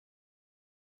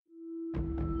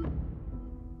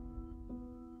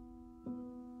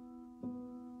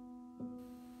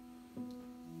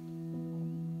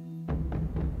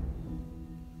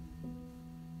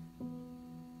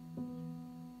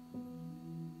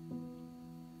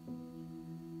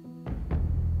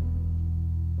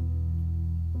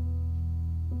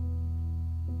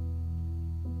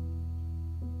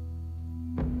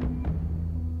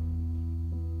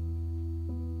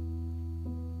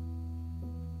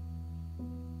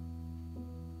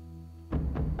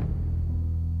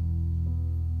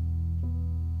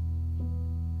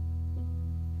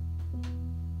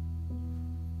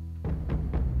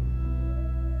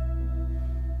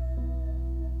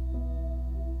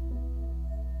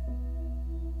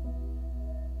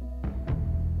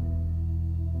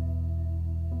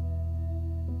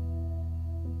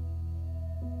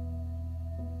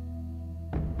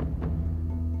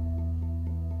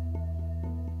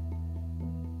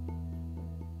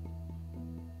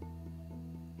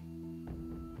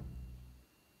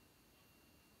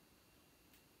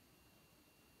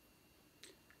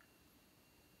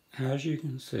As you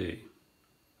can see,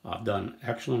 I've done an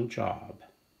excellent job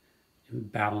in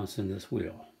balancing this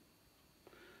wheel.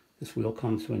 This wheel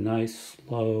comes to a nice,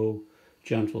 slow,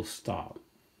 gentle stop.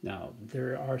 Now,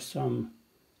 there are some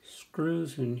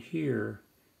screws in here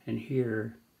and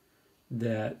here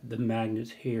that the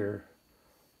magnets here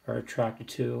are attracted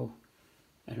to,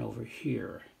 and over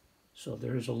here. So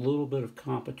there's a little bit of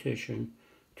competition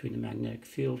between the magnetic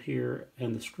field here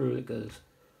and the screw that goes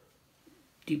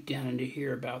deep down into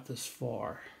here about this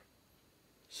far.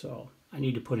 So I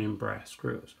need to put in brass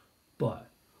screws. But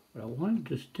what I wanted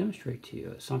to just demonstrate to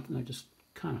you is something I just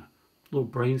kind of a little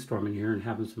brainstorming here and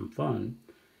having some fun.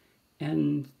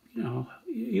 And you know,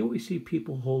 you always see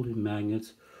people holding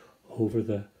magnets over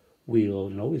the wheel,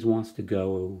 and it always wants to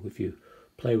go. If you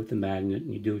play with the magnet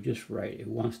and you do it just right, it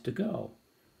wants to go.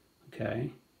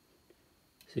 Okay?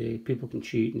 See, people can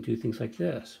cheat and do things like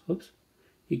this. Oops.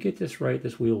 You get this right,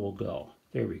 this wheel will go.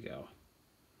 There we go.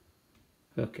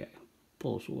 Okay.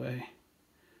 Pulls away.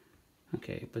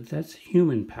 Okay, but that's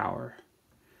human power.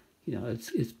 You know,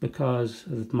 it's because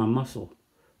of my muscle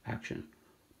action.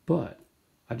 But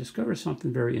I discovered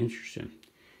something very interesting.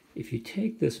 If you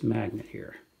take this magnet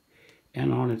here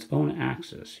and on its own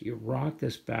axis, you rock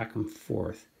this back and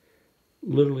forth,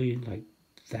 literally like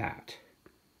that.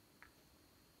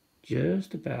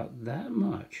 Just about that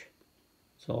much.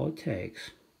 That's all it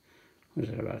takes. What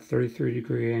is that, about a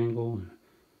 33-degree angle?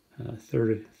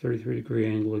 33-degree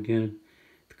angle again.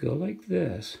 If you go like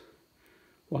this,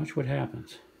 watch what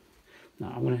happens.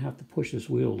 Now I'm going to have to push this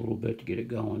wheel a little bit to get it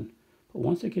going. But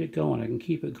once I get it going, I can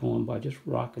keep it going by just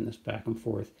rocking this back and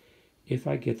forth if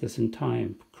I get this in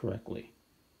time correctly.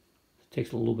 It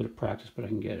takes a little bit of practice, but I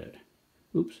can get it.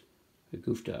 Oops, I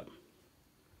goofed up.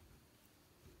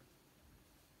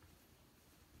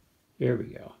 There we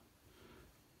go.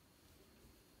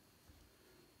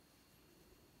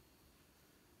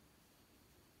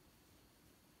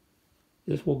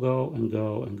 This will go and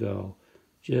go and go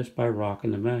just by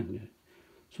rocking the magnet.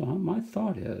 So my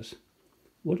thought is,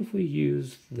 what if we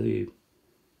use the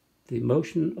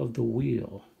motion of the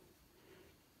wheel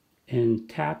and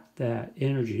tap that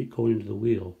energy going into the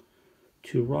wheel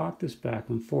to rock this back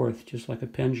and forth just like a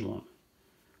pendulum.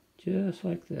 Just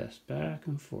like this, back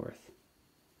and forth.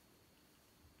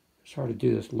 It's hard to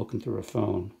do this looking through a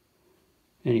phone.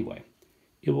 Anyway,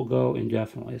 it will go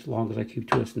indefinitely as long as I keep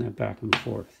twisting that back and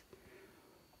forth.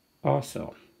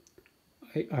 Also,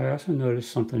 I also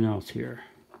noticed something else here.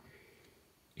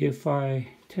 If I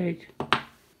take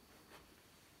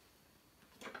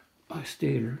my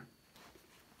stator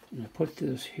and I put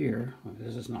this here, well,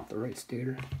 this is not the right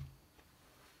stator.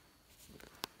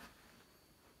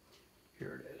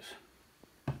 Here it is.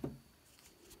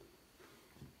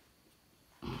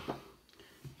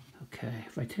 Okay,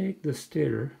 if I take the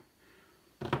stator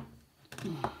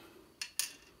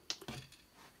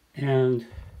and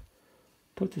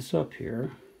put this up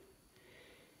here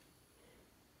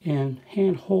and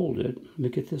hand hold it, let me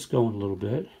get this going a little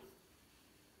bit.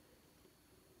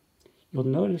 You'll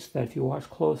notice that if you watch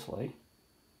closely,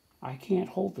 I can't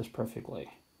hold this perfectly.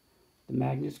 The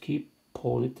magnets keep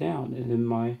pulling it down, and then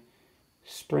my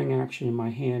spring action in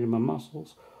my hand and my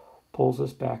muscles pulls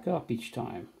this back up each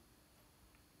time.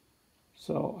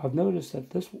 So I've noticed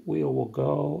that this wheel will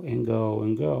go and go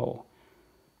and go,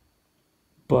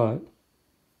 but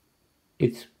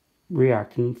it's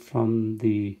reacting from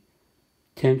the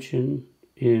tension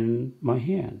in my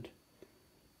hand.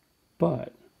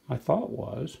 But my thought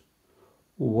was,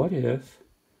 what if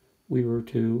we were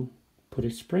to put a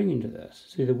spring into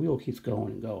this? See, the wheel keeps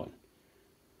going and going.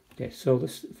 Okay, so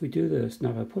if we do this,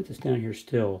 now if I put this down here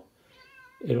still,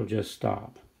 it'll just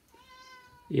stop.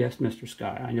 Yes, Mr.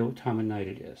 Sky, I know what time of night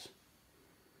it is.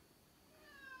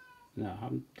 No,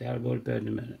 I'll go to bed in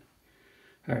a minute.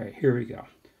 All right, here we go.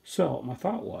 So my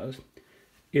thought was,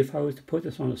 if I was to put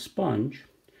this on a sponge,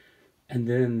 and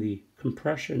then the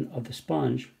compression of the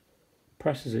sponge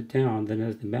presses it down, then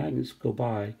as the magnets go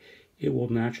by, it will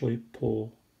naturally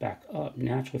pull back up,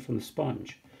 naturally from the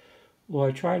sponge. Well,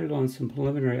 I tried it on some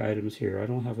preliminary items here. I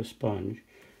don't have a sponge,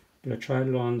 but I tried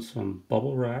it on some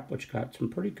bubble wrap, which got some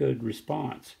pretty good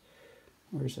response.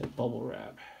 Where's that bubble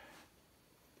wrap?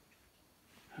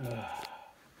 Here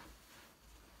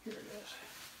it is.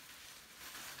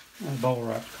 My bubble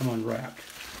wrap's come unwrapped.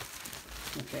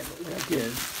 Okay, but what I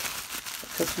did, I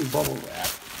took some bubble wrap,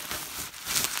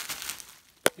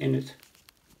 and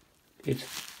it's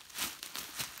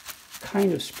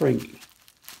kind of springy.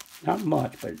 Not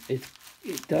much, but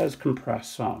it does compress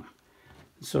some.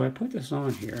 So I put this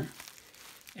on here,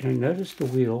 and I noticed the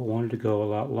wheel wanted to go a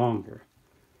lot longer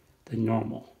than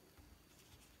normal.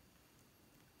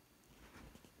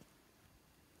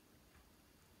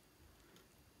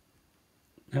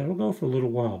 go for a little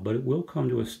while, but it will come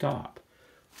to a stop.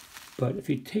 But if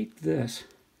you take this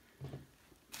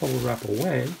bubble wrap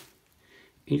away, and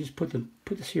you just put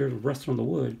this here resting on the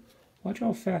wood, watch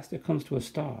how fast it comes to a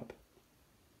stop.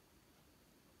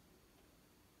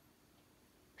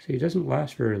 See, it doesn't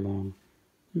last very long.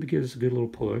 Let me give this a good little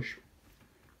push,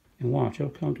 and watch, it'll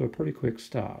come to a pretty quick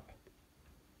stop.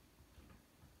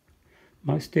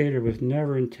 My stator was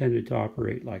never intended to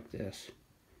operate like this.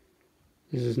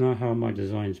 This is not how my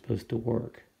design is supposed to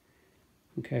work.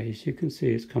 Okay, as you can see,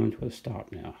 it's coming to a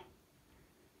stop now.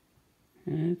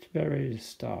 And it's about ready to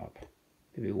stop.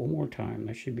 Maybe one more time,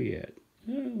 that should be it.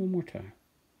 One more time.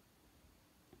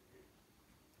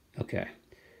 Okay,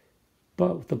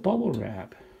 but with the bubble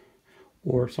wrap,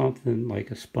 or something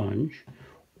like a sponge,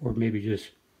 or maybe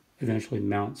just eventually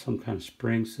mount some kind of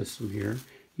spring system here,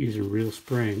 using real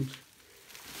springs.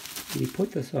 When you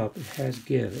put this up, it has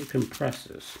give, it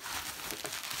compresses.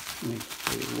 Let me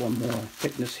do one more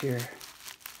thickness here.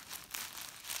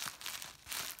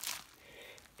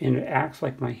 And it acts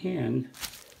like my hand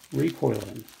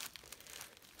recoiling.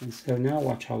 And so now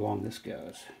watch how long this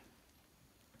goes.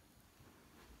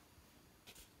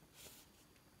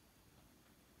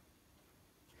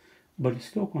 But it's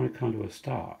still going to come to a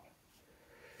stop.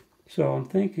 So I'm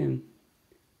thinking,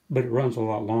 but it runs a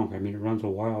lot longer. I mean, it runs a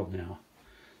while now.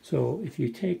 So if you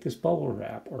take this bubble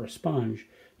wrap or a sponge,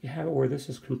 you have it where this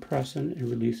is compressing and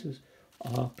releases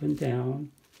up and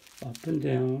down, up and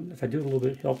down. If I do a little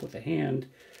bit of help with the hand,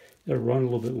 it'll run a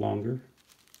little bit longer.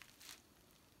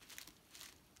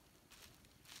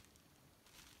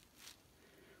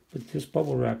 But this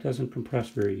bubble wrap doesn't compress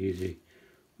very easy,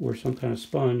 where some kind of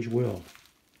sponge will.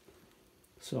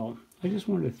 So I just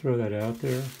wanted to throw that out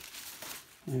there.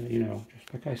 You know,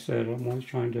 just like I said, I'm always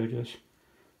trying to just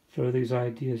throw these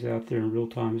ideas out there in real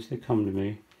time as they come to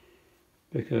me.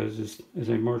 Because as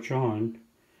I march on,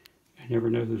 I never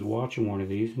know who's watching one of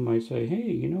these. Who might say, hey,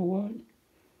 you know what?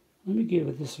 Let me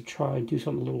give this a try and do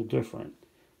something a little different.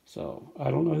 So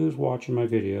I don't know who's watching my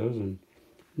videos and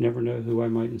never know who I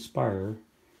might inspire.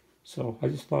 So I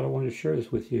just thought I wanted to share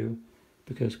this with you,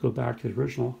 because go back to the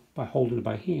original, by holding it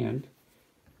by hand,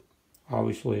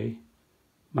 obviously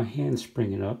my hand's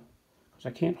springing up because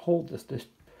I can't hold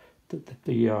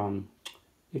the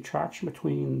attraction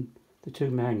between the two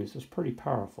magnets is pretty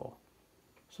powerful.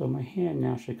 So my hand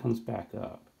naturally comes back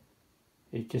up.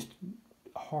 It's just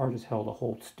hard as hell to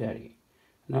hold steady.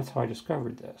 And that's how I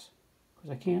discovered this,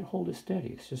 because I can't hold it steady.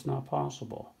 It's just not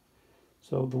possible.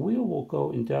 So the wheel will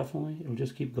go indefinitely. It'll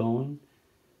just keep going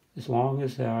as long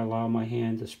as I allow my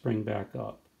hand to spring back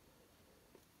up,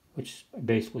 which I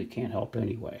basically can't help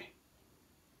anyway.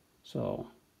 So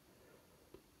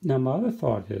now my other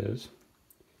thought is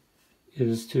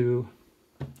to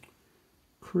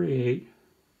create,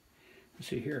 let's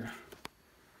see here,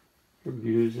 we're going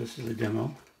to use this as a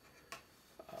demo,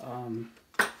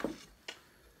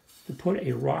 to put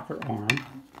a rocker arm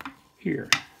here.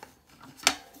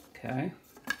 Okay.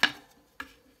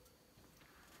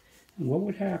 And what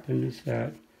would happen is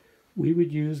that we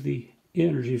would use the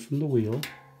energy from the wheel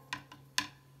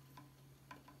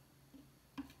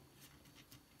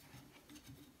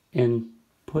and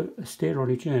put a stator on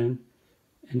each end,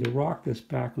 and to rock this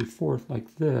back and forth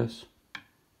like this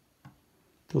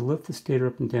to lift the stator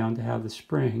up and down to have the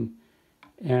spring.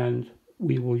 And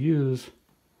we will use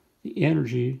the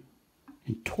energy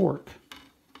and torque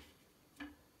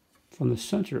from the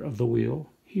center of the wheel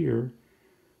here,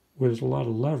 where there's a lot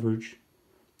of leverage,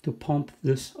 to pump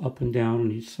this up and down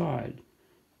on each side.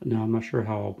 Now I'm not sure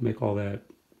how I'll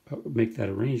make that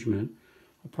arrangement.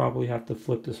 I'll probably have to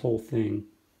flip this whole thing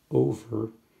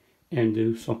over and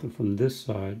do something from this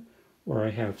side where I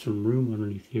have some room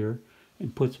underneath here,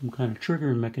 and put some kind of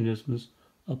triggering mechanisms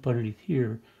up underneath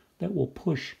here that will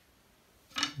push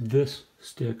this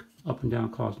stick up and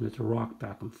down, causing it to rock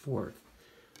back and forth.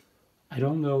 I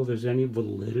don't know if there's any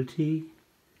validity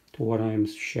to what I'm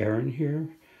sharing here,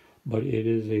 but it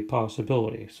is a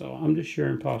possibility. So I'm just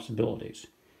sharing possibilities.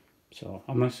 So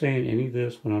I'm not saying any of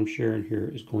this, what I'm sharing here,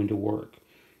 is going to work.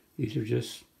 These are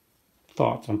just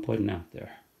thoughts I'm putting out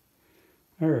there.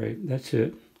 All right, that's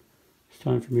it. It's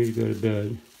time for me to go to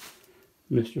bed.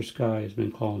 Mr. Sky has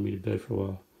been calling me to bed for a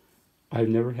while. I've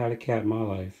never had a cat in my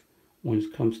life. When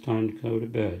it comes time to go to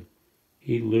bed,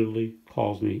 he literally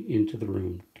calls me into the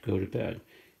room to go to bed.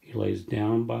 He lays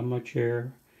down by my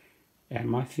chair at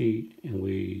my feet, and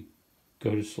we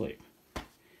go to sleep.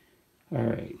 All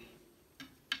right.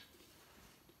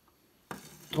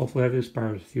 Hopefully I've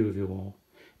inspired a few of you all.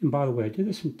 And by the way, I did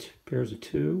this in pairs of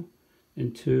 2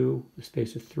 and 2, the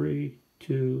space of 3,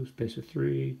 2, space of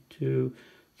 3, 2,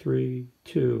 3,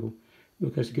 2.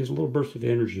 because it gives a little burst of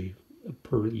energy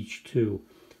per each two.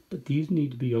 But these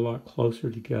need to be a lot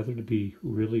closer together to be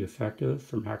really effective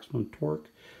for maximum torque.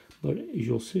 But as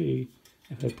you'll see,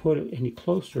 if I put it any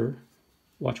closer,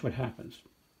 watch what happens.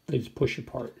 They just push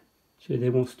apart. See, they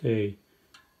won't stay,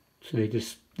 so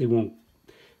they won't,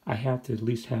 I have to at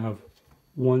least have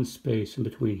one space in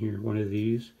between here, one of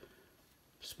these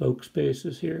spoke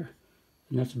spaces here,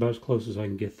 and that's about as close as I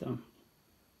can get them.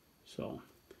 So,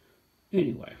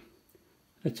 anyway,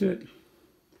 that's it.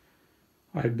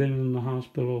 I've been in the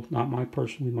hospital, not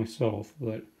personally myself,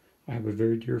 but I have a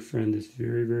very dear friend that's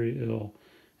very, very ill,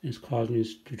 and it's caused me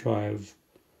to drive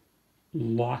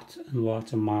lots and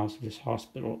lots of miles to this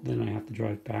hospital. Then I have to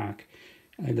drive back.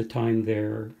 I have the time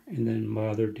there, and then my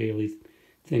other daily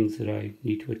things that I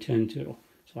need to attend to.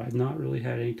 So I've not really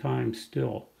had any time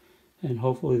still. And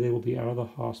hopefully they will be out of the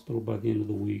hospital by the end of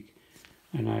the week,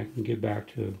 and I can get back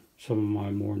to some of my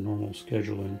more normal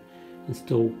scheduling and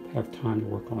still have time to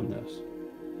work on this.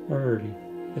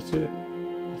 Alrighty, that's it.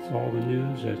 That's all the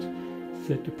news that's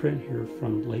fit to print here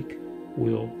from Lake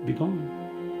Will Be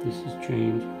Gone. This is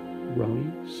James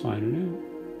Roney signing out.